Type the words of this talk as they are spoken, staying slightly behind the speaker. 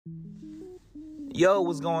Yo,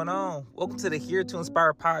 what's going on? Welcome to the Here to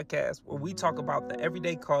Inspire podcast, where we talk about the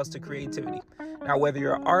everyday cost to creativity. Now, whether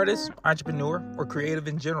you're an artist, entrepreneur, or creative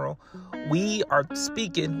in general, we are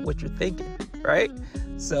speaking what you're thinking, right?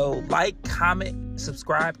 So like, comment,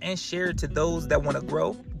 subscribe, and share it to those that want to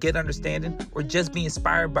grow, get understanding, or just be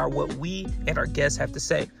inspired by what we and our guests have to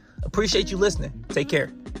say. Appreciate you listening. Take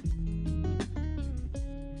care.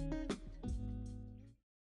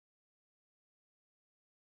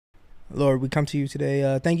 Lord, we come to you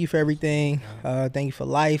today. Thank you for everything. Thank you for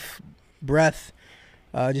life, breath.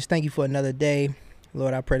 Just thank you for another day.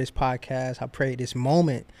 Lord, I pray this podcast, I pray this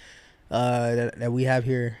moment that we have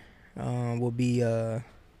here will be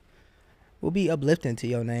uplifting to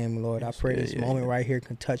your name, Lord. I pray this moment right here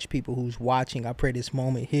can touch people who's watching. I pray this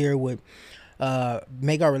moment here would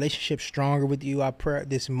make our relationship stronger with you. I pray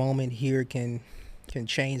this moment here can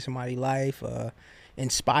change somebody's life,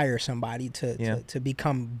 inspire somebody to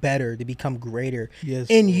become better, to become greater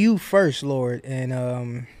in you first, Lord,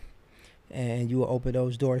 and you will open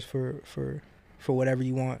those doors for whatever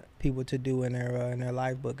you want people to do in their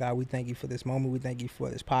life. But God, we thank you for this moment. We thank you for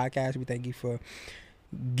this podcast. We thank you for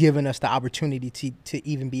giving us the opportunity to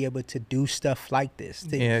even be able to do stuff like this, to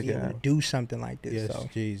be able to do something like this. Yes, so,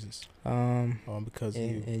 Jesus. Because of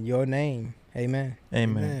you. In your name, amen.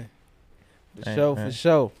 Amen. For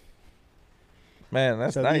sure. Man,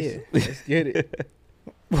 that's So, nice. yeah. Let's get it.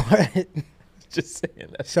 What? Just saying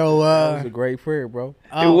that. So, That was a great prayer, bro.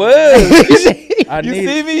 It was. I You needed,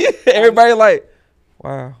 see me? Everybody like,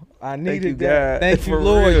 wow. I Thank needed you, that. God. Thank you, For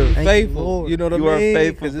Lord. real. You're Thank you, faithful. Lord. You know what You I are mean?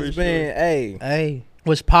 faithful Because it's for been, Hey,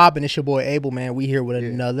 what's poppin'? It's your boy Abel, man. We here with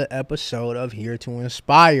another episode of Here to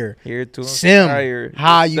Inspire. Here to Sim, inspire.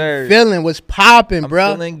 how Yes, you sir. feeling? What's poppin', I'm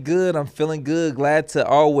bro? feeling good. I'm feeling good. Glad to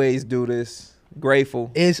always do this. Grateful.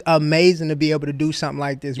 It's amazing to be able to do something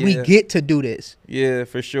like this. We Yeah. get to do this. Yeah,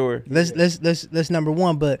 for sure. Let's number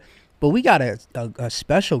one, but we got a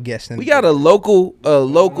special guest in. We got a local,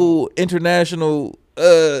 international,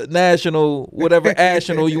 national, whatever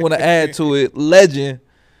national you want to add to it. Legend.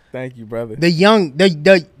 thank you, brother. the young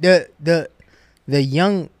the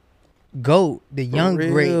young goat, the young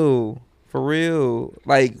great. For real.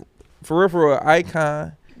 Like, for real,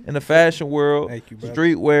 icon in the fashion world, Thank you, brother.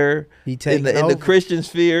 streetwear, He in taking the over. Christian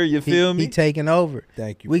sphere. You feel me? He taking over.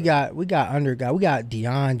 Thank you. We brother. got under God. We got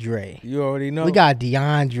Deandre. You already know. We got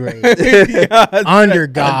Deandre. under Under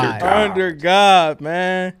God. Under God,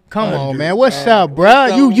 man. Come on, Under man. What's God. up, bruh?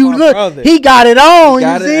 What's up You with my look. brother? He got it on.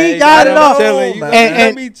 Got You it, see? hey, He got it got it on. on. Telling you, man. man. And-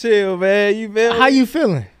 Let me chill, man. You feel How me? you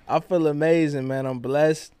feeling? I feel amazing, man. I'm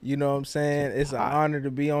blessed. You know what I'm saying? It's an honor to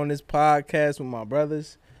be on this podcast with my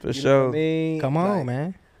brothers. For You know sure. what I mean? Come on, Like,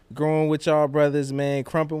 man. Growing with y'all brothers, man.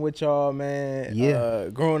 Crumping with y'all, man. Yeah.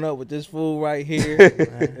 Growing up with this fool right here.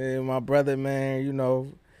 And my brother, man, you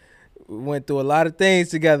know, we went through a lot of things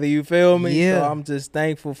together. You feel me? Yeah. So I'm just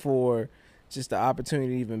thankful for just the opportunity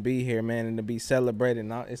to even be here, man, and to be celebrated.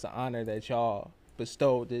 Now, it's an honor that y'all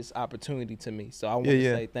bestowed this opportunity to me. So I want to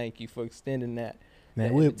say thank you for extending that. Man,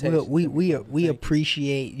 that we invitation to me, brother. Thank you.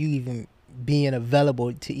 appreciate you even being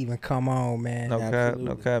available to even come on, man. No cap, Absolutely.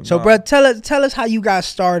 no cap. So, no. bro, tell us how you got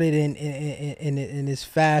started in this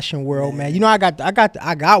fashion world, man. You know, I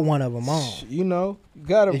got one of them on. You know, you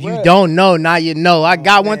gotta If you rep. don't know, now you know. I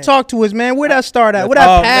got one. man. Talk to us, man. Where that start at? Where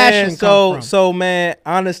that passion man, come from? So man,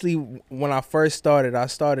 honestly, when I first started, I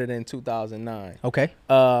started in 2009. Okay.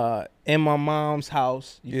 In my mom's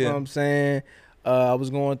house. You know what I'm saying? I was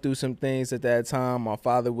going through some things at that time. My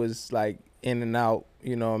father was like in and out.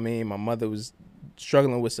 You know what I mean? My mother was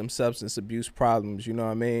struggling with some substance abuse problems. You know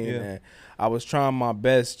what I mean? Yeah. And I was trying my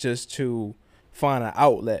best just to find an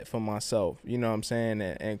outlet for myself. You know what I'm saying?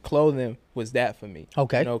 And clothing was that for me.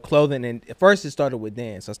 Okay. You know, clothing. And at first it started with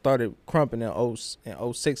dance. I started crumping in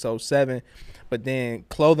 06, 07. But then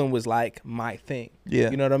clothing was like my thing. Yeah.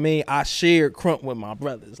 You know what I mean? I shared crump with my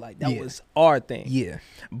brothers. Like that Yeah. was our thing. Yeah.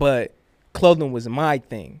 But clothing was my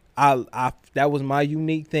thing. I that was my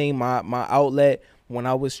unique thing, my outlet. When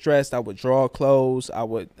I was stressed, I would draw clothes, I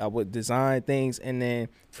would design things, and then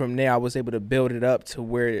from there I was able to build it up to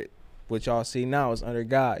where what y'all see now is under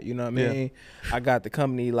God. You know what I mean? I got the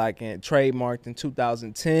company trademarked in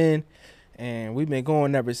 2010, and we've been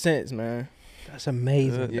going ever since, man. That's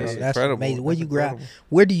amazing. Yeah, Bro. that's That's incredible. amazing. That's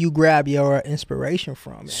Where do you grab your inspiration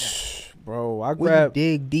from, man? Bro, I Where you grabbed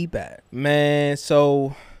dig deep at? Man,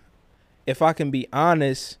 so if I can be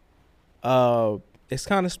honest, it's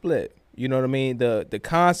kind of split. You know what I mean? The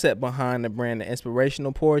concept behind the brand, the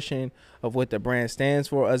inspirational portion of what the brand stands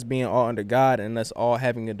for, us being all under God and us all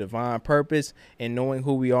having a divine purpose and knowing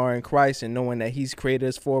who we are in Christ and knowing that he's created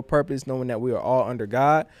us for a purpose, knowing that we are all under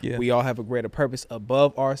God. Yeah. We all have a greater purpose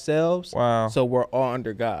above ourselves. Wow. So we're all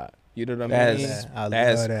under God. You know what I mean?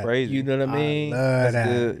 That's crazy. You know what I mean? I love that.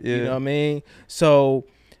 Good. Yeah. You know what I mean? So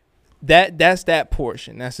that's that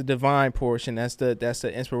portion. That's the divine portion. That's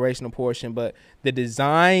the inspirational portion. But the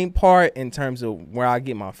design part, in terms of where I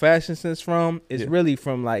get my fashion sense from, is really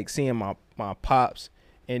from like seeing my pops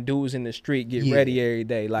and dudes in the street get ready every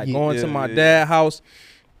day. Like going to my dad's house.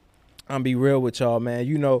 I'm be real with y'all, man.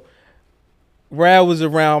 You know, Rad was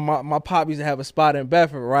around. My pop used to have a spot in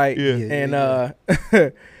Bedford, right? Yeah. And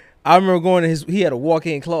I remember going to he had a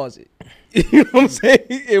walk-in closet. You know what I'm saying?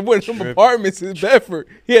 It wasn't some apartments in Bedford.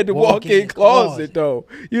 He had the walk-in closet, though.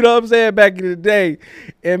 You know what I'm saying? Back in the day.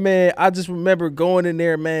 And, man, I just remember going in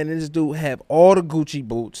there, man, and this dude have all the Gucci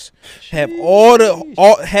boots, have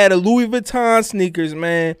had a Louis Vuitton sneakers,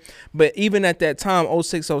 man. But even at that time,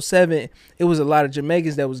 06, 07, it was a lot of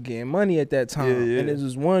Jamaicans that was getting money at that time. Yeah. And there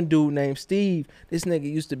was one dude named Steve. This nigga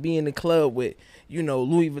used to be in the club with, you know,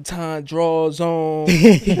 Louis Vuitton drawers on.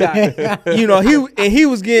 He got, you know, he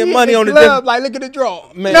was getting money on the club. Like, look at the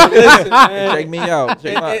draw, man. Listen, man. Check me out.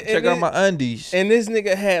 Check out my undies. And this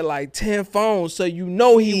nigga had like 10 phones, so you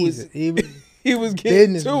know he was getting to it. He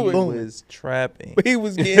was trapping. He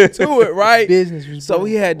was getting to it, right? Business was so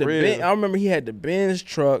he had the Benz. I remember he had the Benz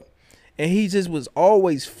truck. And he just was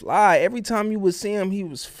always fly. Every time you would see him, he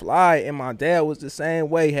was fly. And my dad was the same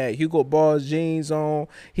way. He had Hugo Boss jeans on.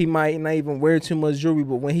 He might not even wear too much jewelry.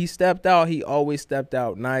 But when he stepped out, he always stepped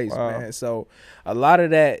out nice, man. So a lot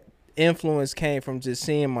of that influence came from just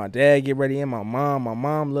seeing my dad get ready and my mom. My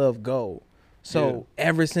mom loved gold. So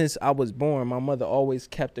ever since I was born, my mother always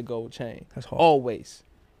kept a gold chain. That's hard. Always.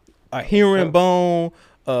 A herringbone,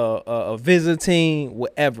 a visiting,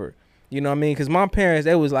 whatever. You know what I mean? Because my parents,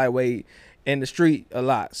 they was like, wait, in the street a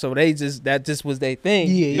lot. So that just was their thing.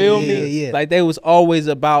 You feel me? Yeah. Like they was always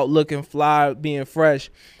about looking fly, being fresh.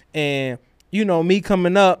 And, you know, me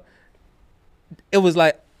coming up, it was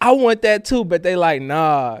like, I want that too. But they like,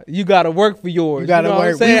 nah, you got to work for yours. You got to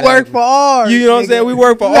work. We work for ours. You know what I'm saying? We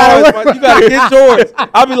work for ours. You got to get yours.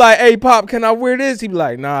 I'll be like, hey, Pop, can I wear this? He be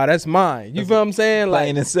like, nah, that's mine. You feel what I'm saying? Like,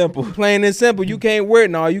 plain and simple. Plain and simple. You can't wear it.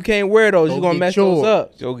 No, you can't wear those. You're going to mess those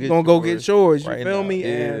up. You're going to go get yours. You feel me? Yeah.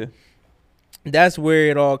 And that's where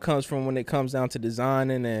it all comes from when it comes down to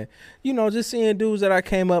designing and, you know, just seeing dudes that I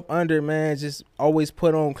came up under, man, just always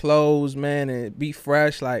put on clothes, man, and be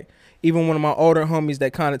fresh. Like, even one of my older homies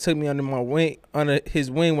that kind of took me under his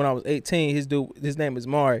wing when I was 18, his name is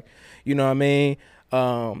Mari. You know what I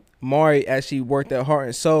mean? Mari actually worked at Heart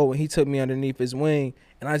and Soul, and he took me underneath his wing.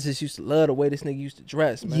 And I just used to love the way this nigga used to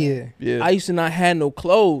dress, man. Yeah. I used to not have no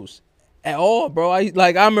clothes at all, bro. I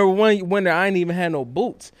remember one winter I ain't even had no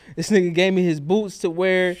boots. This nigga gave me his boots to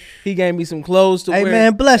wear. He gave me some clothes to wear. Hey,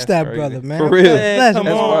 man, bless that brother, man. For real. Bless him,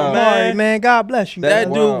 man. God bless you.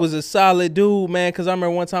 That dude was a solid dude, man, because I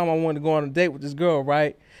remember one time I wanted to go on a date with this girl,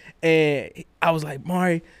 right? And I was like,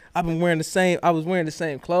 Mari, I was wearing the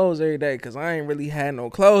same clothes every day because I ain't really had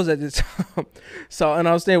no clothes at this time. So, and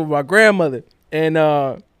I was staying with my grandmother. And,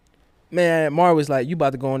 man, Mari was like, you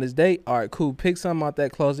about to go on this date? All right, cool. Pick something out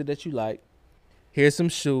that closet that you like. Here's some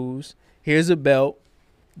shoes. Here's a belt.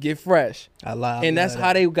 Get fresh. And that's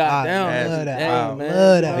how they got down. I love that. Dang, man.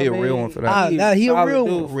 Love that. He a real one for that. He a real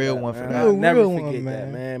one. Real one for that. I'll never forget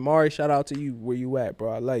that, man. Mari, shout out to you where you at,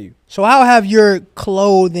 bro. I love you. So how have your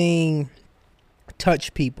clothing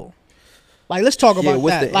touched people? Like, let's talk about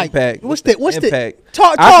what's that. The impact? What's the impact?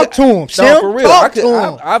 Talk to him, Sim. For real. Talk to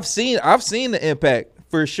him. I've seen the impact.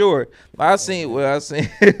 For sure, I seen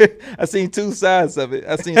two sides of it.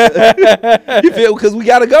 I seen you feel because we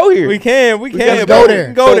gotta go here. We can go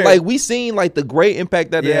there. So like we seen like the great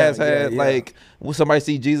impact that it has had. Like when somebody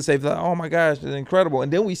see Jesus, say like, "Oh my gosh, it's incredible,"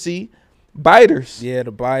 and then we see biters. Yeah,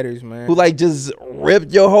 the biters, man, who like just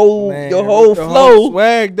ripped your whole flow, whole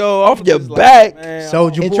swag though off your back, and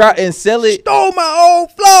try and sell it. Stole my whole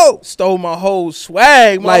flow, stole my whole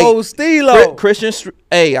swag, my whole stilo. Christian,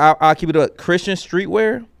 hey, I'll keep it up. Christian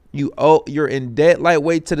streetwear, you're in debt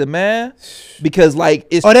lightweight to the man because like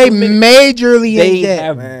it's they majorly in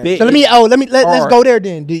debt. So let's go there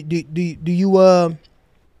then. Do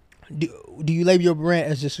you label your brand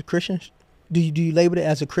as just a Christian? Do you label it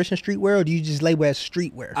as a Christian streetwear, or do you just label it as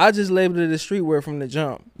streetwear? I just labeled it as streetwear from the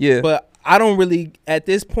jump. Yeah, but I don't really at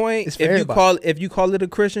this point. If you call it a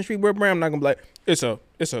Christian streetwear brand, I'm not gonna be like it's a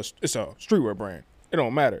streetwear brand. It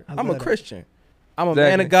don't matter. I'm a Christian. I'm a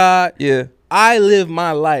man of God. Yeah, I live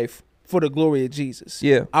my life for the glory of Jesus.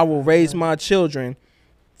 Yeah. I will raise my children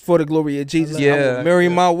for the glory of Jesus. Yeah. I will marry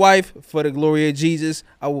my wife for the glory of Jesus.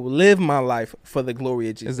 I will live my life for the glory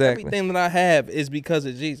of Jesus. Exactly. Everything that I have is because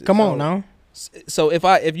of Jesus. Come on now. So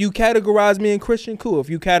if you categorize me in Christian, cool. If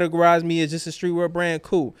you categorize me as just a streetwear brand,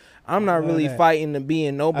 cool. I'm not really fighting to be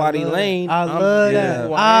in nobody lane. I love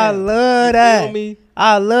that. I love that.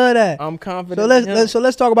 I love that. I'm confident. So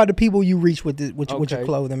let's talk about the people you reach with your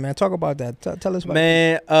clothing, man. Talk about that. Tell us about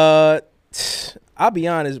man. I'll be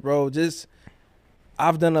honest, bro. Just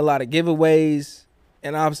I've done a lot of giveaways,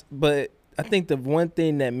 but I think the one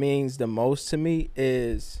thing that means the most to me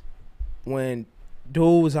is when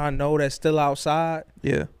dudes I know that's still outside.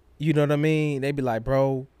 Yeah. You know what I mean? They be like,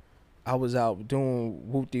 bro, I was out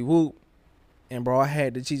doing whoop-de-whoop, and bro, I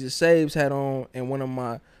had the Jesus Saves hat on, and one of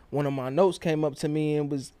my notes came up to me and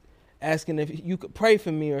was asking if you could pray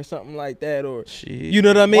for me or something like that, or you know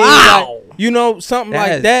what I mean? Wow. Like, something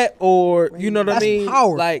like that, or you know what I mean?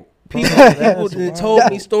 Powerful. Like people that told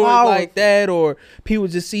me stories like that, or people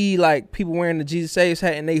just see like people wearing the Jesus Saves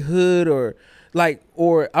hat in their hood, or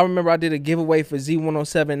I remember I did a giveaway for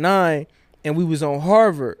Z1079. And we was on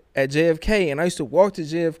Harvard at JFK, and I used to walk to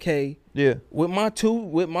JFK with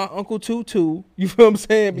my Uncle Tutu. You feel what I'm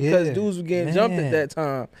saying? Because dudes were getting jumped at that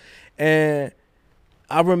time. And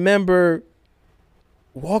I remember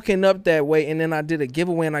walking up that way, and then I did a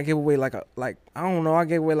giveaway, and I gave away I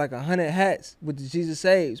gave away like 100 hats with the Jesus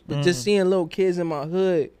Saves. But just seeing little kids in my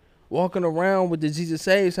hood walking around with the Jesus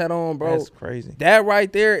Saves hat on, bro. That's crazy. That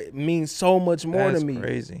right there means so much more to me. That's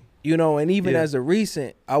crazy. You know, and even as a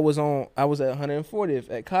recent, I was at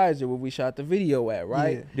 140th at Kaiser where we shot the video at,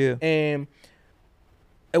 right? Yeah. And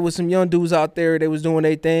it was some young dudes out there. They was doing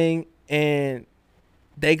their thing, and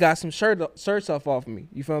they got some shirts off me.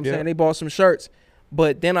 You feel what I'm saying? They bought some shirts,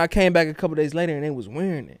 but then I came back a couple days later and they was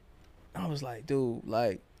wearing it. I was like, dude,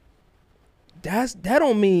 like that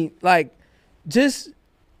don't mean like just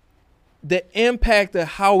the impact of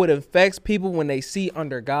how it affects people when they see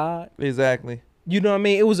under God. Exactly. You know what I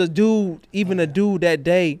mean? It was a dude that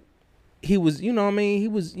day. He was, you know what I mean? He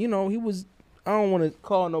was, I don't want to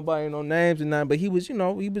call nobody no names and nothing, but he was a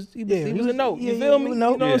note. You feel me? You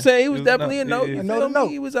know what I'm saying? He was definitely a note. You feel me?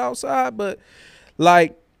 He was outside, but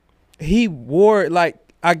like he wore, like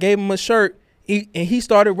I gave him a shirt and he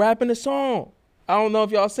started rapping a song. I don't know if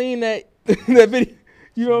y'all seen that video.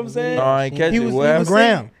 You know what I'm saying? No, I ain't catch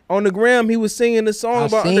it. On the gram, he was singing the song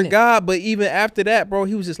about under God, but even after that, bro,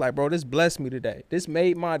 he was just like, bro, this blessed me today. This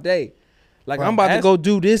made my day. Like, bro, I'm about to go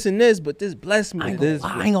do this and this, but this blessed me. I ain't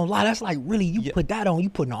gonna lie. That's like really, you put that on, you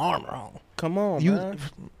putting the armor on. Come on, man.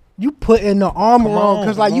 You putting the armor on,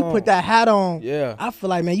 because like you put that hat on. Yeah. I feel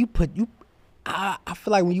like, man, I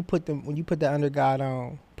feel like when you put that under God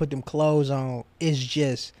on, put them clothes on,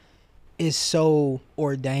 it's so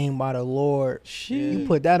ordained by the Lord. You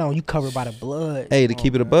put that on, you covered by the blood. Hey, to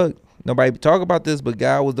keep it a buck. Nobody talk about this, but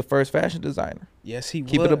God was the first fashion designer. Yes, he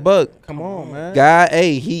was. Keep it a buck. Come on, man. God,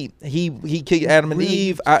 hey, he kicked Adam and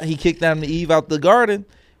Eve. He kicked Adam and Eve out the garden.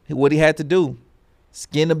 What he had to do,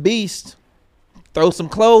 skin a beast, throw some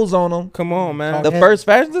clothes on them. Come on, man. The first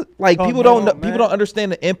fashion, like people don't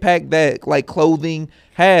understand the impact that like clothing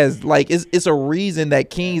has. Like it's a reason that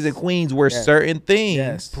kings and queens wear certain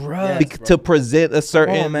things to present a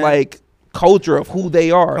certain like culture of who they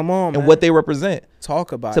are. Come on, and what they represent.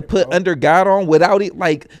 Talk about to put under God on without it.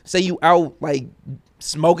 Like say you out like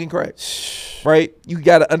smoking crack, right? You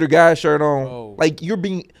got an under God shirt on. Bro. Like you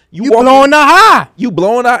blowing the high. You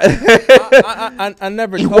blowing out. I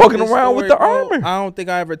never. You told walking this around story, with the bro. armor. I don't think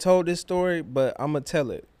I ever told this story, but I'm gonna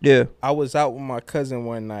tell it. Yeah. I was out with my cousin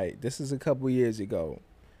one night. This is a couple years ago,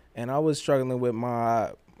 and I was struggling with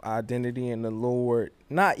my identity in the Lord.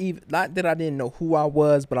 Not that I didn't know who I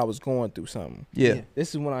was, but I was going through something. Yeah.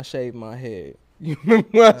 This is when I shaved my head. You remember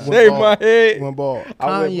when I shaved my head? Went bald.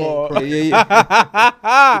 I went bald.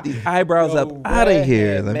 Get these eyebrows up out of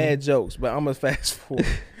here. Mad jokes, but I'm gonna fast forward.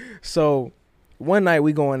 So one night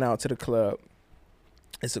we going out to the club.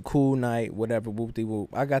 It's a cool night, whatever, whoop-de-whoop.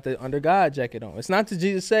 I got the Under God jacket on. It's not the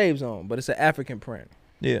Jesus Saves on, but it's an African print.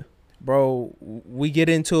 Yeah. Bro, we get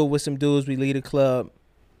into it with some dudes. We leave the club,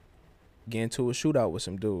 get into a shootout with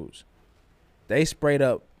some dudes. They sprayed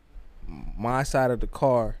up my side of the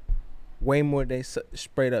car way more than they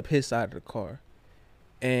sprayed up his side of the car.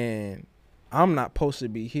 And I'm not supposed to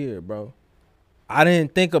be here, bro. I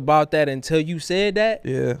didn't think about that until you said that.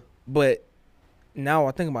 Yeah. But now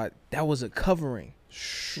I think about it, that was a covering.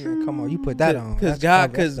 Yeah, come on, you put that on. Because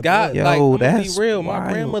God, Yo, like, I'm gonna be that's real. wild.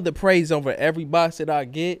 My grandmother prays over every box that I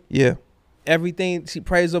get. Yeah. everything. She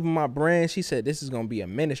prays over my brand. She said, this is going to be a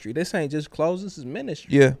ministry. This ain't just clothes. This is ministry.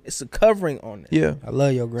 Yeah. It's a covering on it. Yeah. I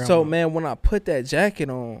love your grandma. So, man, when I put that jacket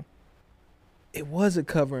on, it was a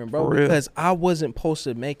covering, bro, because I wasn't supposed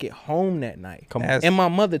to make it home that night. Come on. And my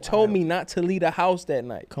mother told me not to leave the house that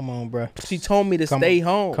night. Come on, bro. She told me to stay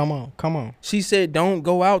home. Come on. She said, don't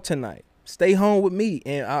go out tonight. Stay home with me.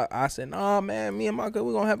 And I said, nah, man, me and my girl,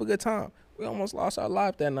 we're going to have a good time. We almost lost our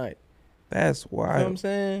life that night. That's wild. You know what I'm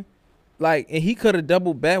saying? Like, and he could have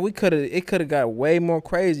doubled back. It could have got way more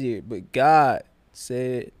crazier. But God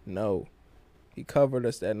said no. He covered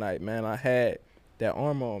us that night, man. I had that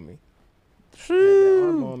armor on me.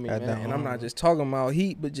 And I'm not just talking about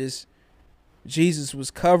heat, but just Jesus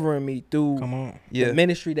was covering me through the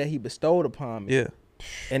ministry that he bestowed upon me. Yeah.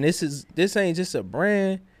 And this ain't just a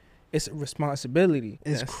brand, it's a responsibility.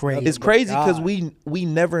 It's crazy. It's crazy because we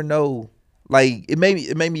never know. Like it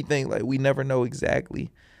made me think like we never know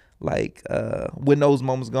exactly like when those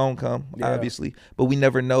moments gonna come, obviously. But we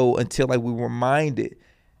never know until like we're reminded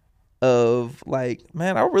of like,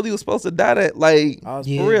 man, I really was supposed to die that like for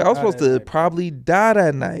real. I was supposed to probably die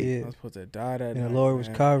that night. I was supposed to die that night. And the Lord was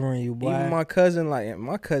covering you, boy. Even my cousin,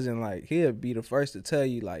 he'll be the first to tell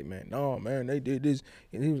you, like, man, no, man, they did this.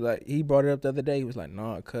 And he was like, he brought it up the other day. He was like,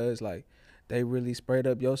 nah, cuz, like, they really sprayed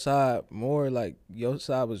up your side more. Like, your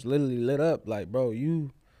side was literally lit up. Like, bro, you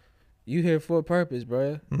here for a purpose,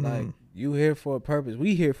 bro. Mm-hmm. Like, you here for a purpose.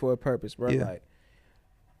 We here for a purpose, bro. Yeah. Like,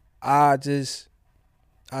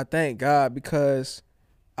 I thank God because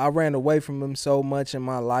I ran away from him so much in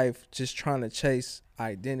my life, just trying to chase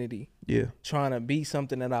identity. Yeah. Trying to be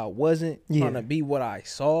something that I wasn't. Trying to be what I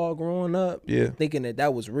saw growing up. Yeah. Thinking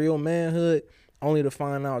that was real manhood, only to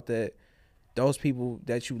find out that those people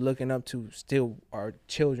that you looking up to still are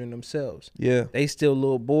children themselves. Yeah. They still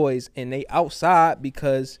little boys, and they outside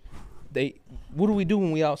because what do we do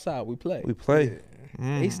when we outside? We play. We play.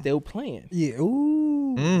 Yeah. They still playing. Yeah.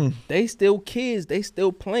 Ooh. They still kids. They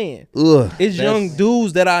still playing. Ugh, it's young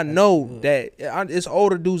dudes that I know it's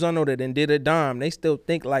older dudes I know that did a dime. They still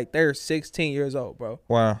think like they're 16 years old, bro.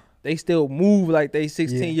 Wow. They still move like they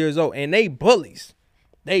 16 years old, and they bullies.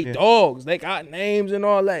 They dogs. They got names and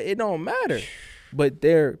all that. It don't matter. But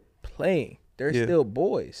they're playing. They're still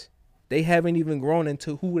boys. They haven't even grown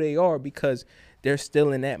into who they are because they're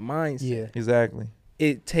still in that mindset. Yeah, exactly.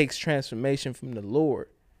 It takes transformation from the Lord.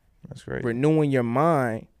 That's great. Renewing your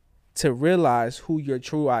mind to realize who your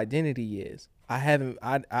true identity is. I had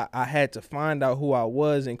to find out who I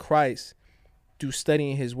was in Christ through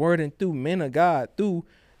studying his word and through men of God, through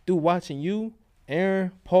watching you,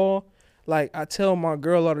 Aaron, Paul. Like, I tell my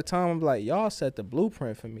girl all the time, I'm like, y'all set the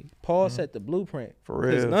blueprint for me. Paul set the blueprint. For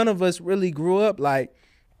real. Because none of us really grew up, like,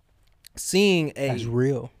 seeing That's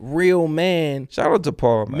real man. Shout out to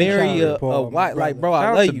Paul, man. Marry a white, like, bro,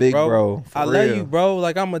 I love you, bro. I love you, bro.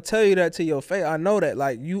 Like, I'm going to tell you that to your face. I know that.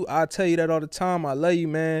 Like, I tell you that all the time. I love you,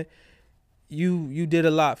 man. You did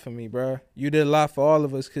a lot for me, bro. You did a lot for all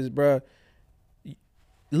of us because, bro,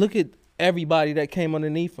 look at everybody that came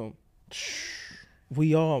underneath him.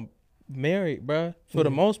 We all married, bro, for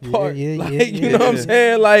the most part. You know what I'm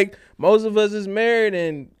saying? Like, most of us is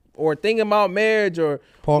married or thinking about marriage or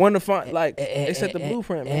want to find, like, they set the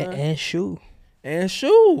blueprint, man. And shoe.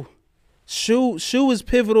 Shoe is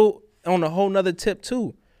pivotal on a whole nother tip,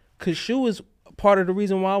 too. Because shoe is part of the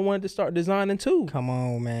reason why I wanted to start designing, too. Come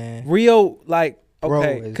on, man. Rio, like,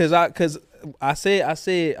 okay, because I said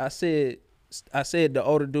the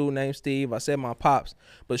older dude named Steve. I said my pops.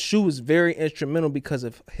 But Shoe was very instrumental because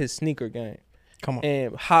of his sneaker game. Come on.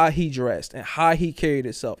 And how he dressed and how he carried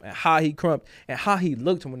himself and how he crumped and how he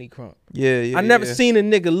looked when he crumped. Yeah. I never seen a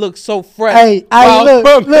nigga look so fresh. Hey,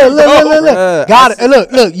 look. Got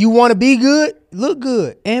it. Look, you want to be good? Look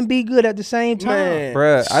good and be good at the same time. Man.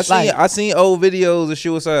 Bruh, I seen old videos of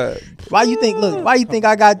Suicide. Why you think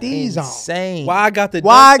I got these on? Insane. Why I got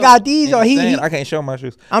these on? I can't show my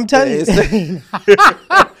shoes. I'm telling you.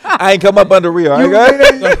 I ain't come up under Rio.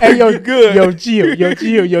 Hey, yo, good. Yo, chill. You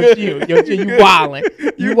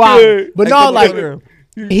wildin'. You wildin'. But no, like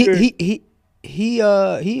he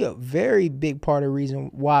a very big part of the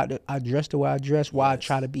reason why I dress the way I dress. Why I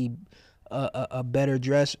try to be a better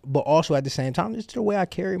dress, but also at the same time, it's the way I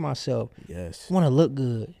carry myself. Yes, want to look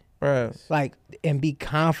good. Right. Like, and be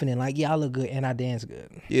confident. Like, yeah, I look good and I dance good.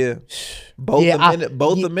 Yeah. Both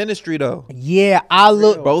the ministry though. Yeah, I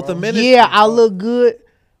look both the ministry. Yeah, I look good.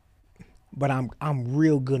 But I'm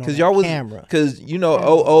real good on y'all camera. Because, you know,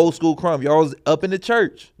 old school crumb. Y'all was up in the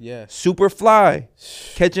church. Yeah. Super fly.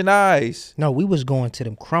 Catching eyes. No, we was going to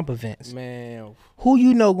them crump events. Man. Who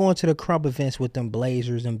you know going to the crump events with them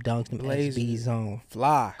blazers, them dunks, them SBs on?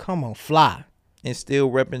 Fly. Come on, fly. and still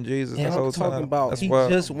repping Jesus the whole time. Talking about That's he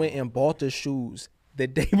wild. just went and bought the shoes the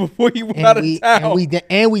day before he went out of town.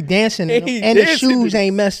 And we dancing in them, and the shoes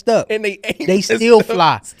ain't messed up. And they still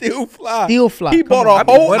fly. Still fly. Still fly. He bought I a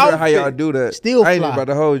be whole wondering outfit. how y'all do that. Still I ain't fly. even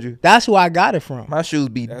about to hold you. That's where I got it from. My shoes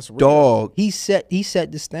be That's real. dog. He set the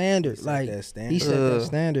standard. He set Like that standard. he set that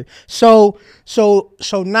standard.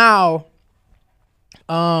 So now,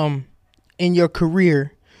 in your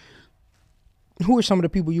career, who are some of the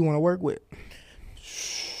people you want to work with?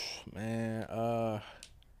 Man,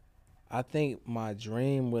 I think my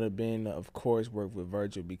dream would have been, of course, work with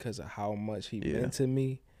Virgil because of how much he meant to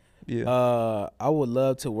me. Yeah. I would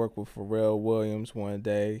love to work with Pharrell Williams one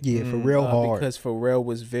day. Yeah, for real hard. Because Pharrell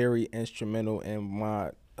was very instrumental in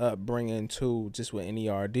my upbringing too, just with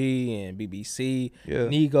NERD and BBC. Yeah.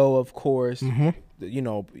 Nigo, of course. Mm-hmm. You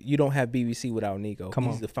know, you don't have BBC without Nigo. Come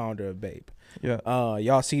He's on. the founder of Bape. Yeah.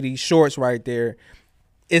 Y'all see these shorts right there.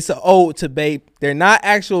 It's an ode to Bape. They're not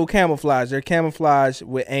actual camouflage. They're camouflage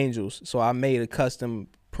with angels. So I made a custom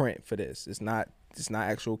print for this. It's not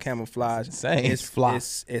actual camouflage. It's insane. It's fly.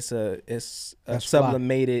 It's a That's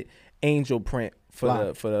sublimated angel print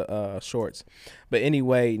for Fly. the shorts. But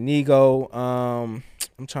anyway, Nigo.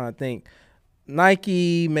 I'm trying to think.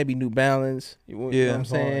 Nike, maybe New Balance. You know what I'm That's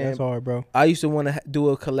saying? hard. That's hard, bro. I used to want to do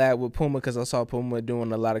a collab with Puma because I saw Puma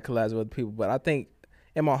doing a lot of collabs with other people. But I think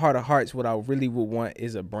in my heart of hearts, what I really would want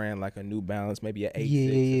is a brand like a New Balance, maybe an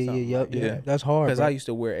A6 or something. Yeah. That's hard. Because bro. I used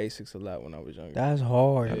to wear A6 a lot when I was younger. That's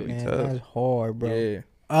hard, That'd be man. tough. That's hard, bro.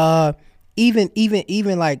 Yeah.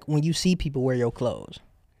 Even like when you see people wear your clothes,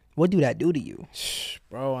 what do that do to you?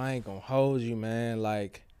 Bro, I ain't gonna hold you, man.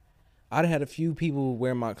 Like, I'd had a few people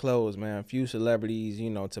wear my clothes, man. A few celebrities, you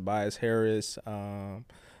know, Tobias Harris,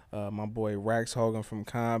 my boy Rax Hogan from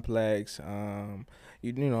Complex,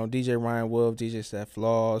 you know, DJ Ryan Wolf, DJ Steph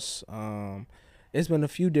Floss. It's been a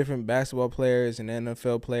few different basketball players and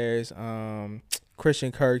NFL players.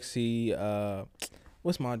 Christian Kirksey.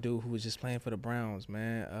 What's my dude who was just playing for the Browns,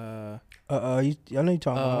 man? I know you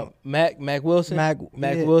talking about Mac Wilson. Mac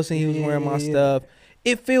yeah, Wilson. He was wearing my stuff.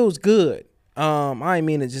 It feels good. I ain't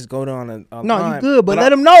mean to just go down a No, line, you good, but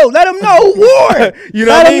let I- him know. Let him know who wore it. You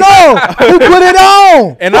know let what him I know who put it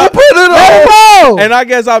on. And who I put it on. Let him know. And I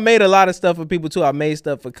guess I made a lot of stuff for people too. I made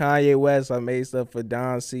stuff for Kanye West. I made stuff for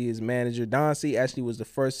Don C, his manager. Don C actually was the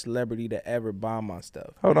first celebrity to ever buy my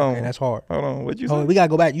stuff. Hold on. Okay, that's hard. Hold on. What you Oh, say? we gotta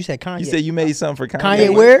go back. You said Kanye. You said you made something for Kanye.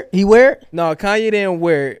 Kanye wear it? He wear it? No, Kanye didn't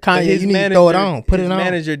wear it. but Kanye, his you need to throw it on. Put his it on.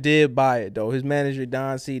 manager did buy it though. His manager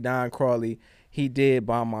Don Crawley, he did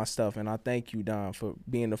buy my stuff, and I thank you, Don, for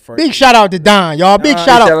being the first. Big shout out to Don, y'all. Big Don,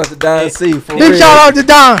 shout Shout out. out to Don C. For Big real. shout out to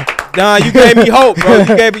Don. Don, you gave me hope, bro. You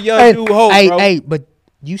gave a young dude hope, bro. Hey, but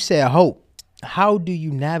you said hope. How do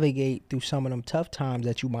you navigate through some of them tough times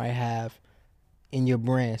that you might have in your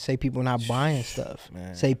brand? Say people not buying stuff.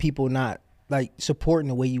 Man. Say people not like supporting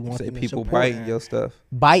the way you want Say them to people support. biting your stuff.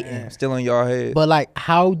 Biting. Still in your head. But like,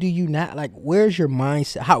 how do you not like? Where's your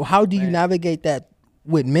mindset? How do you navigate that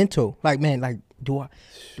with mental? Like, man, like, do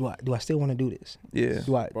I still want to do this? Yeah.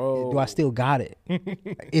 Bro. Do I still got it?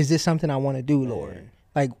 Is this something I want to do, Lord?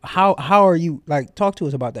 Like, how are you? Like, talk to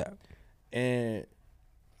us about that. And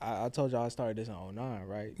I told y'all I started this in 2009,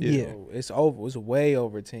 right? Yeah. So it's over. It's way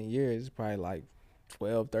over 10 years. It's probably like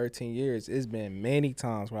 12, 13 years. It's been many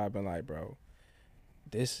times where I've been like, bro,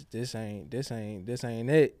 this ain't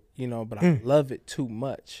it, you know, but I love it too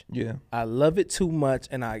much. Yeah. I love it too much,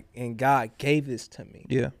 and God gave this to me.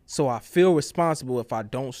 Yeah. So I feel responsible if I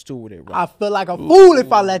don't steward it right. I feel like a fool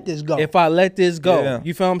if I let this go. If I let this go. Yeah.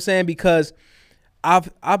 You feel what I'm saying? Because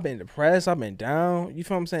I've been depressed, I've been down. You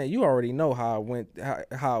feel what I'm saying? You already know how it went,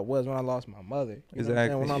 how it was when I lost my mother. You know what I'm saying?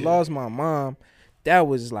 Exactly. When I lost my mom, that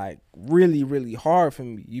was like really, really hard for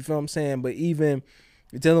me. You feel what I'm saying? But even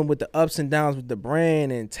dealing with the ups and downs with the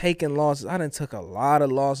brand and taking losses, I done took a lot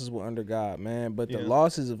of losses with Under God, man. But the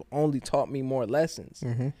losses have only taught me more lessons.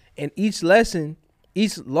 And each lesson,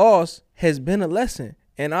 each loss has been a lesson.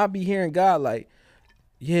 And I'll be hearing God like,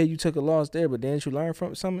 yeah, you took a loss there, but didn't you learn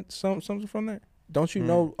from something from that? Don't you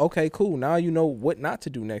know? Okay, cool. Now you know what not to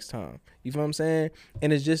do next time. You feel what I'm saying?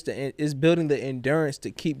 And it's just it's building the endurance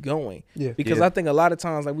to keep going. Yeah. Because Yeah. I think a lot of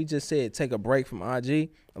times, like we just said, take a break from IG.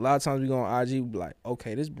 A lot of times we go on IG, we be like,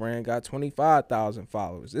 okay, this brand got 25,000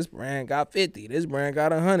 followers. This brand got 50. This brand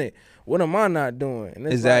got 100. What am I not doing? And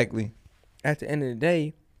it's Exactly. like, at the end of the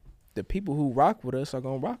day, the people who rock with us are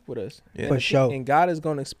gonna rock with us. Yeah. For sure. And God is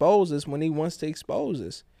gonna expose us when He wants to expose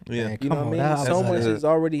us. Yeah. Man, You come know on, what I mean? that So was much good. has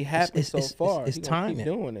already happened it's- so far. it's He gonna keep timing.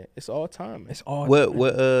 doing it. It's all timing. It's all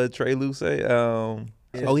What Trey Lou say?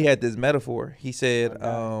 He had this metaphor. He said,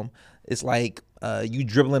 it's like you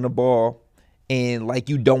dribbling a ball and like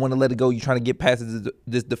you don't want to let it go. You're trying to get past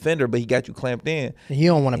this defender, but he got you clamped in. And you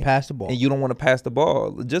don't want to pass the ball. And you don't want to pass the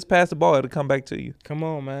ball. Just pass the ball. It'll come back to you. Come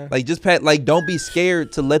on, man. Like just don't be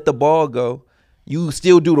scared to let the ball go. You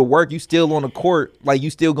still do the work. You still on the court. Like you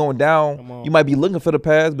still going down. You might be looking for the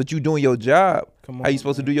pass, but you doing your job. How you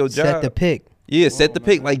supposed to do your job? Set the pick. Yeah, set the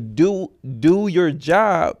pick. Like do your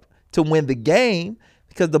job to win the game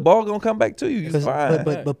because the ball gonna come back to you. It's fine.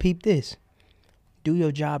 But peep this. Do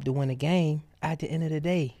your job to win the game. At the end of the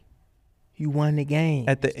day, you won the game.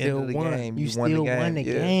 At the end of the game, you still won the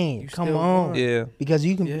game. Come on. Yeah. Because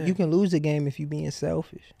you can lose the game if you being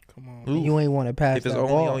selfish. Come on. You ain't want to pass if it's that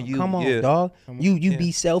only ball. on you, Come on, dog. You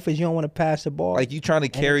be selfish. You don't want to pass the ball. Like you trying to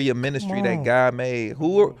carry a ministry that God made.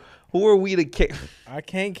 Who are we to carry? I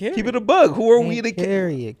can't carry. Keep it a bug. Who are we to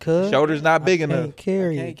carry it? Cuz shoulders not big enough. Can't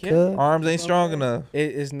carry it. Cuz arms ain't strong enough.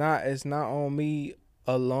 It's not on me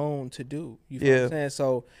alone to do. You feel what I'm saying?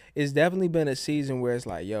 So it's definitely been a season where it's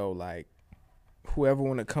like, yo, like whoever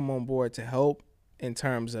want to come on board to help in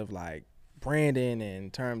terms of like branding, in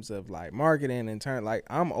terms of like marketing, in terms like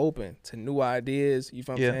I'm open to new ideas. You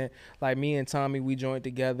feel what I'm saying? Like me and Tommy, we joined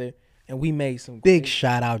together and we made some big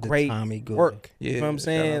shout out to Tommy. Good work. Yeah, you feel what I'm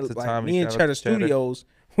saying? Like Tommy, me and Cheddar Studios,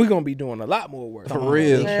 we're gonna be doing a lot more work. For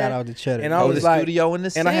real. Big shout out to Cheddar. And I was like, studio in the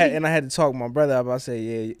city. and I had to talk to my brother about. I say,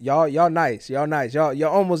 yeah, y'all nice, y'all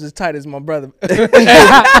almost as tight as my brother. You know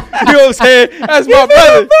what I'm saying? That's my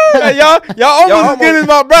brother. Hey, y'all almost as good as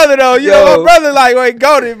my brother though. You know, my brother like wait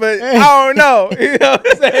goated, but I don't know. You know what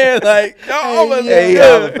I'm saying? Like y'all almost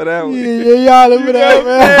good for that one. Yeah, y'all for that,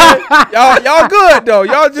 man. y'all good though.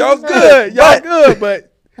 Y'all just good. Y'all good, but.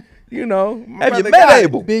 You know, have you met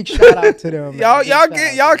Abel? Big shout out to them.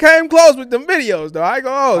 Y'all came close with them videos though. I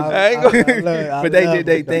ain't gonna but they did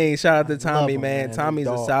their thing. Shout out to Tommy, man. Tommy's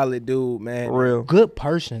a solid dude, man. For real, good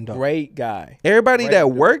person though. Great guy. Everybody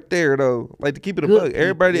that worked there though, like to keep it a bug.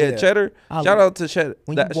 Everybody at Cheddar. Shout out to Cheddar.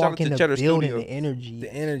 When you walk in the Cheddar building, Studio.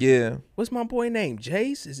 the energy. Yeah. What's my boy name?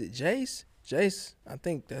 Jace? Is it Jace? Jace, I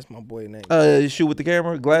think that's my boy name. Shoot with the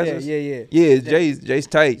camera, glasses. Yeah. Yeah, Jace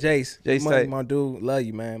tight. Jace tight. My dude, love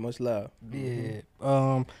you, man. Much love. Yeah.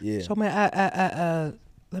 Yeah. So man, I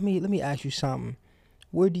let me ask you something.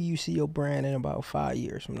 Where do you see your brand in about 5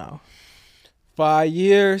 years from now? 5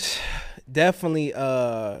 years, definitely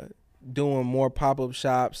doing more pop-up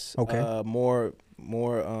shops. Okay. More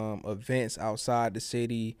events outside the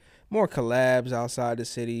city. More collabs outside the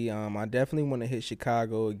city. I definitely want to hit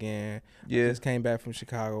Chicago again. Yeah. I just came back from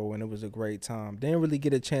Chicago and it was a great time. Didn't really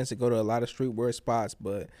get a chance to go to a lot of streetwear spots,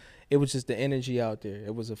 but it was just the energy out there.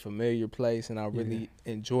 It was a familiar place and I really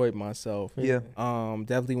enjoyed myself. Yeah.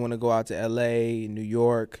 Definitely want to go out to LA, New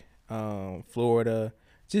York, Florida.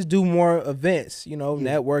 Just do more events,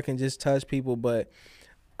 network and just touch people. But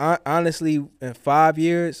honestly, in 5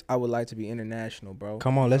 years, I would like to be international, bro.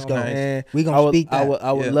 Come on, let's go. And we gonna speak that.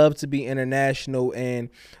 I would love to be international and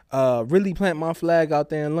really plant my flag out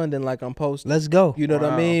there in London like I'm posted. Let's go. You know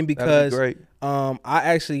what I mean? Because great. I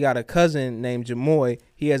actually got a cousin named Jamoy.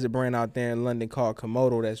 He has a brand out there in London called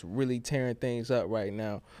Komodo that's really tearing things up right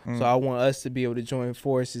now. So I want us to be able to join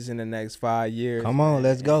forces in the next 5 years. Come on,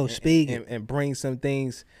 let's go. Speak and bring some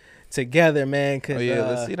things together, man. Cause,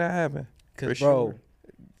 let's see that happen. Cause bro,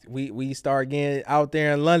 we start getting out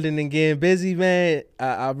there in London and getting busy, man.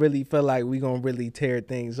 I really feel like we gonna really tear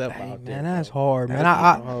things up out there. Man, that's hard, man.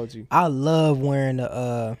 I love wearing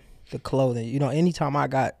the clothing. Anytime I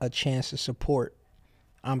got a chance to support,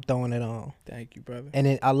 I'm throwing it on. Thank you, brother. And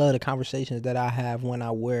then I love the conversations that I have when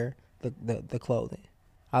I wear the clothing.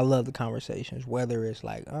 I love the conversations, whether it's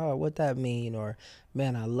like, oh, what that mean, or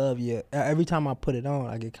man, I love you. Every time I put it on,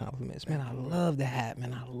 I get compliments. Man, I love the hat.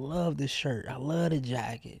 Man, I love the shirt. I love the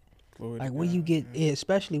jacket. Like, where you get it,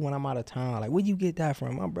 especially when I'm out of town. Like, where you get that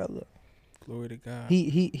from, my brother? Glory to God.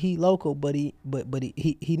 He local, but he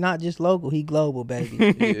not just local. He global, baby.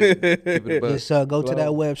 Just go to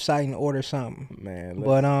that website and order something, man.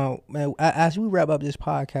 But man, as we wrap up this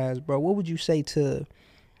podcast, bro, what would you say to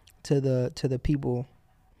the people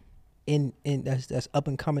in that's up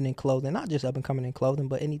and coming in clothing, not just up and coming in clothing,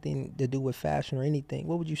 but anything to do with fashion or anything?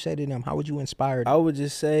 What would you say to them? How would you inspire them? I would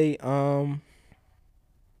just say,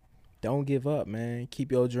 don't give up, man.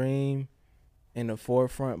 Keep your dream in the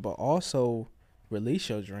forefront, but also release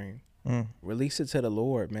your dream. Release it to the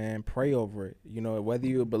Lord, man. Pray over it. Whether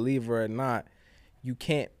you're a believer or not, you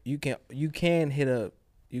can hit a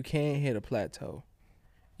plateau.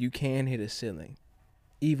 You can hit a ceiling.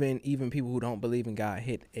 Even people who don't believe in God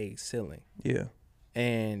hit a ceiling. Yeah.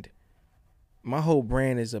 And my whole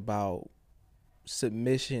brand is about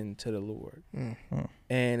submission to the Lord.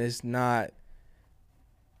 And it's not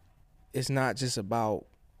just about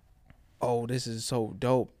oh, this is so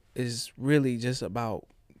dope, is really just about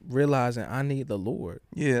realizing I need the Lord.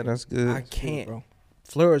 Yeah, that's good. I can't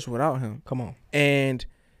flourish without him. Come on. And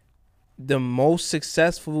the most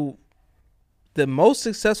successful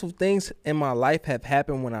things in my life have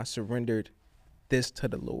happened when I surrendered this to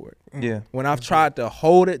the Lord. Yeah. When I've tried to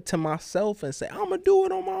hold it to myself and say, I'm going to do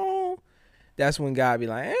it on my own, that's when God be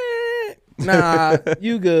like, nah,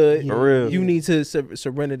 you good. For real. You need to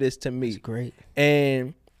surrender this to me. It's great.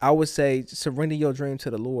 And I would say surrender your dream to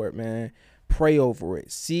the Lord, man. Pray over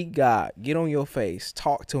it. Seek God. Get on your face.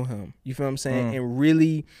 Talk to him. You feel what I'm saying? And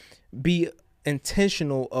really be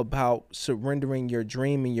intentional about surrendering your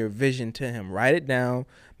dream and your vision to him. Write it down.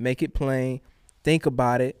 Make it plain. Think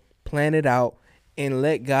about it. Plan it out. And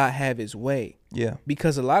let God have his way. Yeah.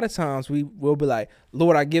 Because a lot of times we will be like,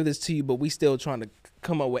 Lord, I give this to you, but we still trying to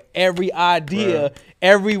come up with every idea,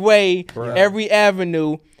 every way, every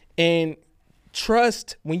avenue. And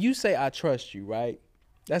trust, when you say I trust you, right?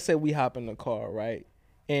 Let's say we hop in the car, right?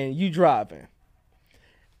 And you driving.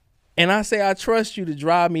 And I say I trust you to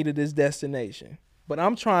drive me to this destination. But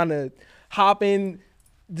I'm trying to hop in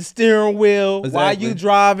the steering wheel while you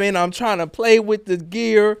driving. I'm trying to play with the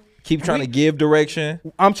gear. Keep trying to give direction.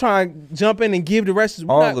 I'm trying to jump in and give directions.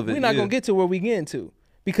 All of it. We're not going to get to where we getting to.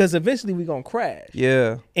 Because eventually we're going to crash.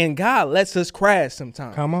 Yeah. And God lets us crash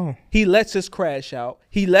sometimes. Come on. He lets us crash out.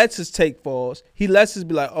 He lets us take falls. He lets us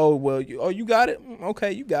be like, oh, well, you got it?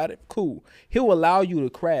 Okay, you got it. Cool. He'll allow you to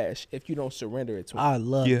crash if you don't surrender it to him. I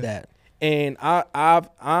love that. And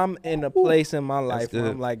I'm in a place in my life where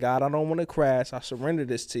I'm like, God, I don't want to crash. I surrender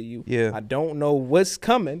this to you. Yeah. I don't know what's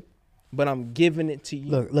coming, but I'm giving it to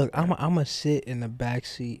you. Look, I'm gonna sit in the back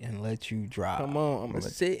seat and let you drive. Come on, I'm gonna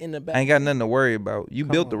sit in the back. I ain't got nothing to worry about. You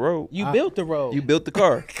built the road. You built the road. You built the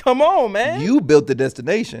car. Come on, man. You built the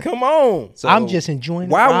destination. Come on. So I'm just enjoying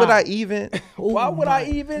the why ride. would I even Why would I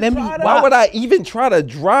even Let me- try to? why would I even try to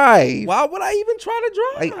drive? Why would I even try to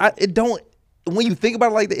drive? Like it don't, when you think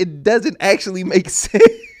about it like that, it doesn't actually make sense.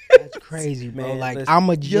 That's crazy, bro. Man, like listen.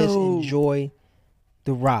 I'ma just Yo. enjoy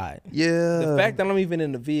the ride. Yeah. The fact that I'm even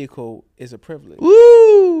in the vehicle is a privilege.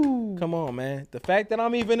 Woo. Come on, man. The fact that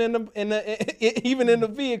I'm even in the even in the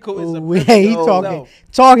vehicle is a Ooh, privilege. he No.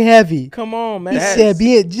 talking heavy. Come on, man. He That's said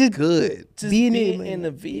being just good. Just being being in- in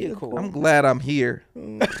the vehicle. I'm glad I'm here.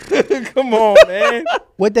 Come on, man.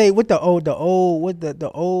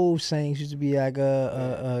 the old sayings used to be like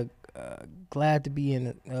glad to be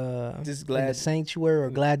in Just in glad the sanctuary or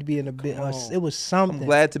glad to be in the bit. on. It was I'm something.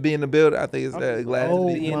 glad to be in the building. I think it's glad Oh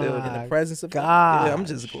to be in the building. in the presence of God. Yeah, I'm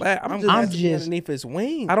just glad. I'm I'm just just- underneath his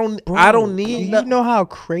wing. I don't Bro, need do you nothing. know how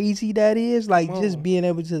crazy that is? Like Come just on. being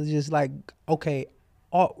able to just like, okay,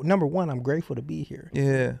 number one, I'm grateful to be here.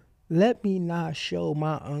 Yeah. Let me not show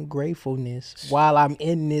my ungratefulness while I'm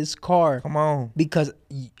in this car Come on. because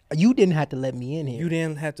you didn't have to let me in here. You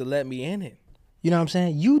didn't have to let me in it. You know what I'm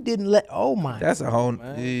saying? You didn't let. Oh my! That's a whole.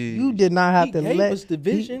 You did not have He to gave let. us the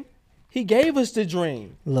vision. He gave us the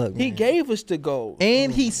dream. Look, He man. gave us the goal.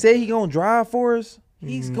 And he said he gonna drive for us.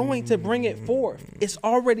 He's going to bring it forth. It's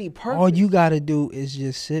already perfect. All you gotta do is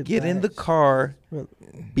just sit. Get in back, the car,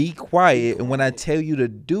 be quiet, and when I tell you to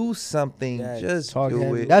do something, Yes. just talk do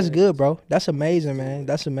heavy. it. That's good, bro. That's amazing, man.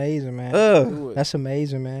 That's amazing, man. Do it. That's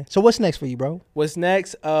amazing, man. So what's next for you, bro? What's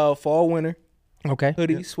next? Fall, winter, Okay.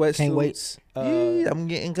 hoodie, sweatsuits. Can't wait. Yeah, I'm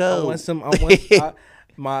getting I cold. want some.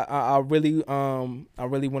 I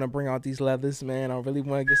really want to bring out these leathers, man. I really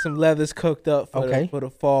want to get some leathers cooked up for the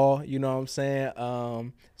fall. You know what I'm saying?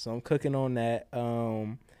 So I'm cooking on that.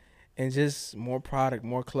 And just more product,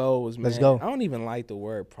 more clothes, man. Let's go. I don't even like the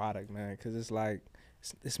word product, man, because it's like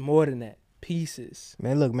it's more than that. Pieces.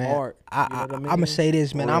 Man, look, man. Art, you know what I I'm mean? gonna say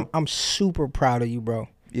this, man. For real. I'm super proud of you, bro.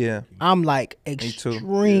 Yeah. I'm like too.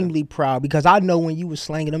 extremely proud because I know when you was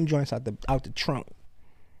slanging them joints out the trunk.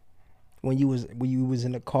 When you was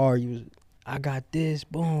in the car, you was, I got this,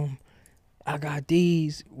 boom. I got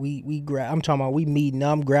these. We grab. I'm talking about we meeting.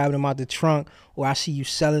 I'm grabbing them out the trunk, or I see you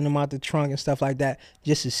selling them out the trunk and stuff like that,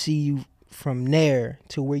 just to see you from there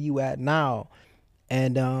to where you at now,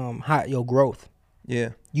 and how your growth. Yeah.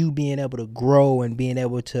 You being able to grow and being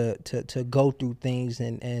able to go through things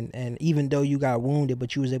and even though you got wounded,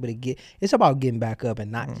 but you was able to get. It's about getting back up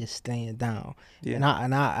and not just staying down. Yeah.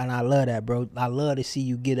 And I love that, bro. I love to see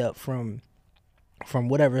you get up from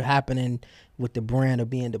whatever happening with the brand of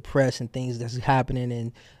being depressed and things that's happening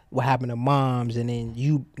and what happened to moms, and then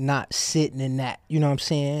you not sitting in that. You know what I'm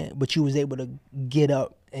saying? But you was able to get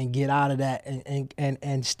up and get out of that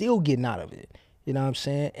and still getting out of it. You know what I'm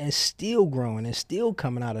saying? And still growing and still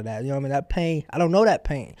coming out of that. You know what I mean? That pain, I don't know that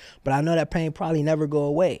pain, but I know that pain probably never go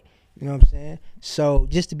away. You know what I'm saying? So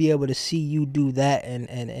just to be able to see you do that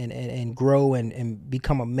and grow and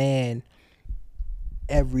become a man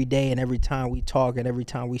every day and every time we talk and every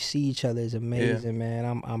time we see each other is amazing,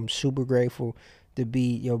 man. I'm super grateful to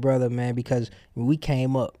be your brother, man, because when we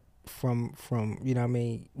came up from you know what I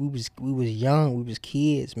mean, we was young, we was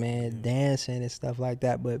kids, man, dancing and stuff like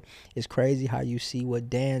that, but it's crazy how you see what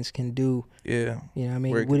dance can do. Yeah. You know what I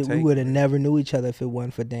mean? We would have never knew each other if it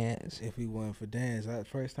wasn't for dance. If we wasn't for dance.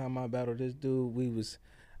 First time I battled this dude,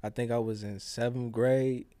 I think I was in 7th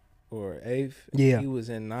grade or 8th. Yeah. He was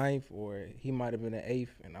in 9th, or he might have been in 8th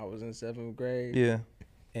and I was in 7th grade. Yeah.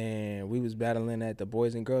 And we was battling at the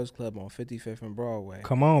Boys and Girls Club on 55th and Broadway.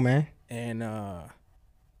 Come on, man. And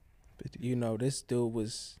you know, this dude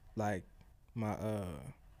was like my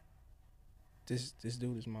this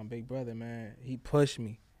dude is my big brother, man. He pushed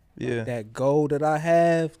me. Yeah. Like, that goal that I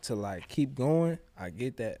have to like keep going, I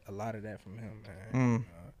get a lot of that from him, man.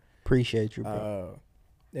 Appreciate you, bro.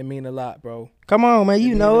 It mean a lot, bro. Come on, man.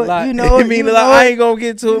 You know it. You know it. It mean a lot. I ain't gonna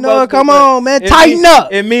get to it. No, come on, man. Tighten up.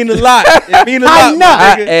 It mean a lot. It mean a lot. Tighten up.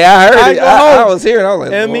 I heard it. I was hearing. I was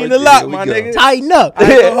like, it mean a lot, my nigga. Tighten up.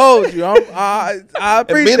 I ain't gonna hold you. I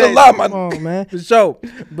appreciate it. It mean a lot, my Come on, man. For sure.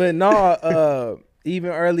 But no,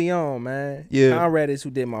 even early on, man. Yeah. Conrad is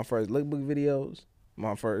who did my first lookbook videos.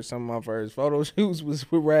 Some of my first photo shoots was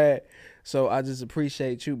with Rad. So I just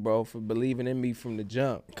appreciate you, bro, for believing in me from the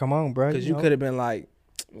jump. Come on, bro. Because you could have been like,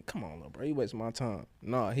 come on, little bro, you wasting my time.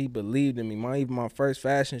 No, he believed in me. Even my first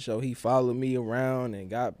fashion show, he followed me around and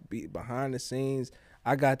got behind the scenes.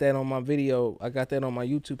 I got that on my video. I got that on my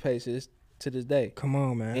YouTube page to this day. Come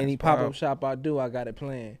on, man. Any pop-up shop I do, I got it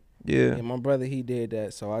playing. Yeah. And my brother, he did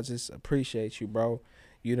that. So I just appreciate you, bro.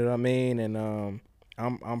 You know what I mean? And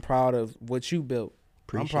I'm proud of what you built.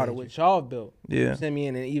 I'm proud of what y'all built. Yeah. You understand me?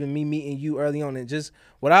 And even me meeting you early on, and just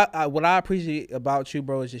what I appreciate about you,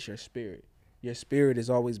 bro, is just your spirit. Your spirit has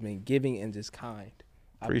always been giving and just kind.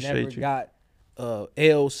 Appreciate I've never you. got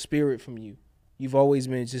L spirit from you. You've always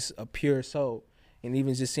been just a pure soul. And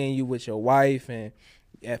even just seeing you with your wife, and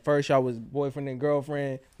at first y'all was boyfriend and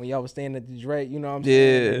girlfriend when y'all was staying at the Drake, you know what I'm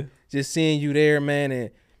saying? Yeah. Just seeing you there, man,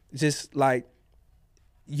 and just like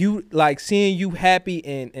you, like seeing you happy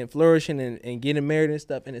and flourishing and getting married and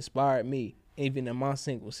stuff, and inspired me even in my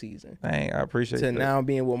single season. Dang, I appreciate to that. now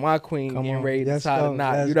being with my queen, getting ready to tie the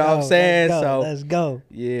knot. Let's You know what I'm go. saying? Let's go.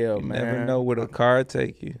 Yeah, You man. never know where the car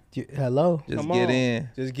take you. Hello. Just Come get on. in.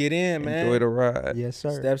 Just get in, man. Enjoy the ride. Yes,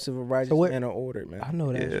 sir. Steps of a righteous man are ordered, man. I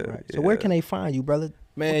know that's Yeah, right. So yeah. where can they find you, brother?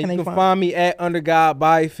 Man, you can find me at Under God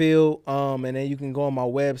Byfield, and then you can go on my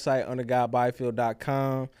website,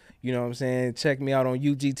 undergodbyfield.com. You know what I'm saying? Check me out on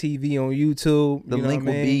UGTV on YouTube. The you know link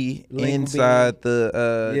what will I mean? be inside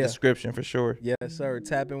the Yeah. description for sure. Yes, sir.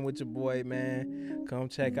 Tap in with your boy, man. Come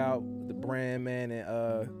check out the brand, man,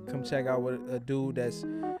 and come check out what a dude that's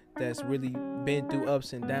really been through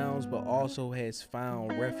ups and downs, but also has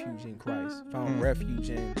found refuge in Christ. Found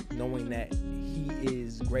refuge in knowing that he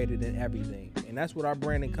is greater than everything. And that's what our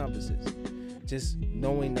brand encompasses. Just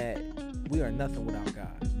knowing that we are nothing without God.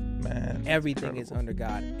 Man. Everything is under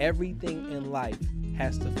God. Everything in life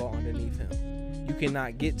has to fall underneath him. You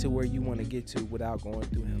cannot get to where you want to get to without going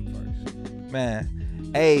through him first.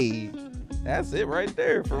 Man. Hey, that's it right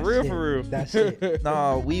there. For real. That's it.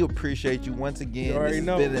 No, we appreciate you once again. You already This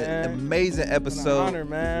know, has been man. an amazing It's episode. an honor,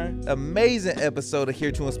 man. Amazing episode of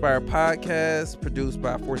Here to Inspire podcast, produced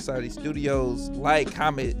by Foresight Studios. Like,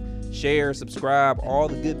 comment, share, subscribe, all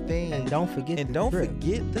the good things. And don't forget And the don't drip.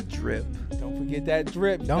 forget the drip. Don't forget that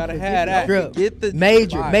drip. You Don't gotta forget have the that. drip. Get the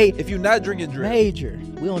Major, drip. If you're not drinking drip, Major.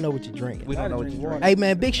 We don't know what you're drinking. we don't know what Drink you're water. drinking. Hey,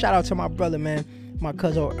 man, big shout out to my brother, man. My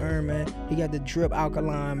cousin Ern, man. He got the drip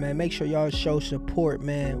alkaline, man. Make sure y'all show support,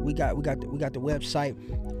 man. We got the website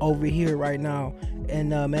over here right now. And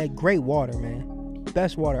man, great water, man.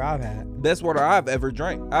 Best water I've had. Best water I've ever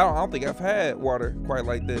drank. I don't think I've had water quite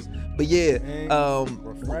like this. But yeah,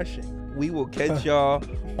 Refreshing. we will catch y'all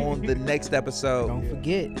on the next episode. Don't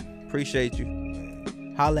forget. Appreciate you.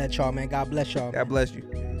 Holla at y'all, man. God bless y'all. God bless you.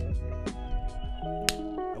 That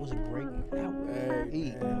was a great one. That was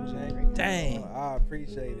Hey, Dang. I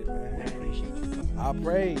appreciate it, man. I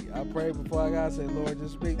prayed before I got to say, Lord,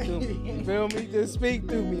 just speak to me. You feel me? Just speak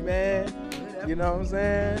to me, man. You know what I'm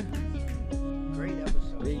saying? great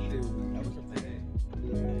episode. Speak to me.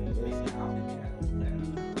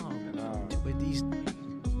 But these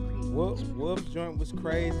Wolf's joint was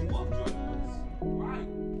crazy. Wolf joint was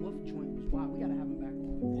wild. We gotta have him back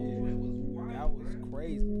on. That was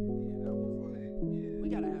crazy.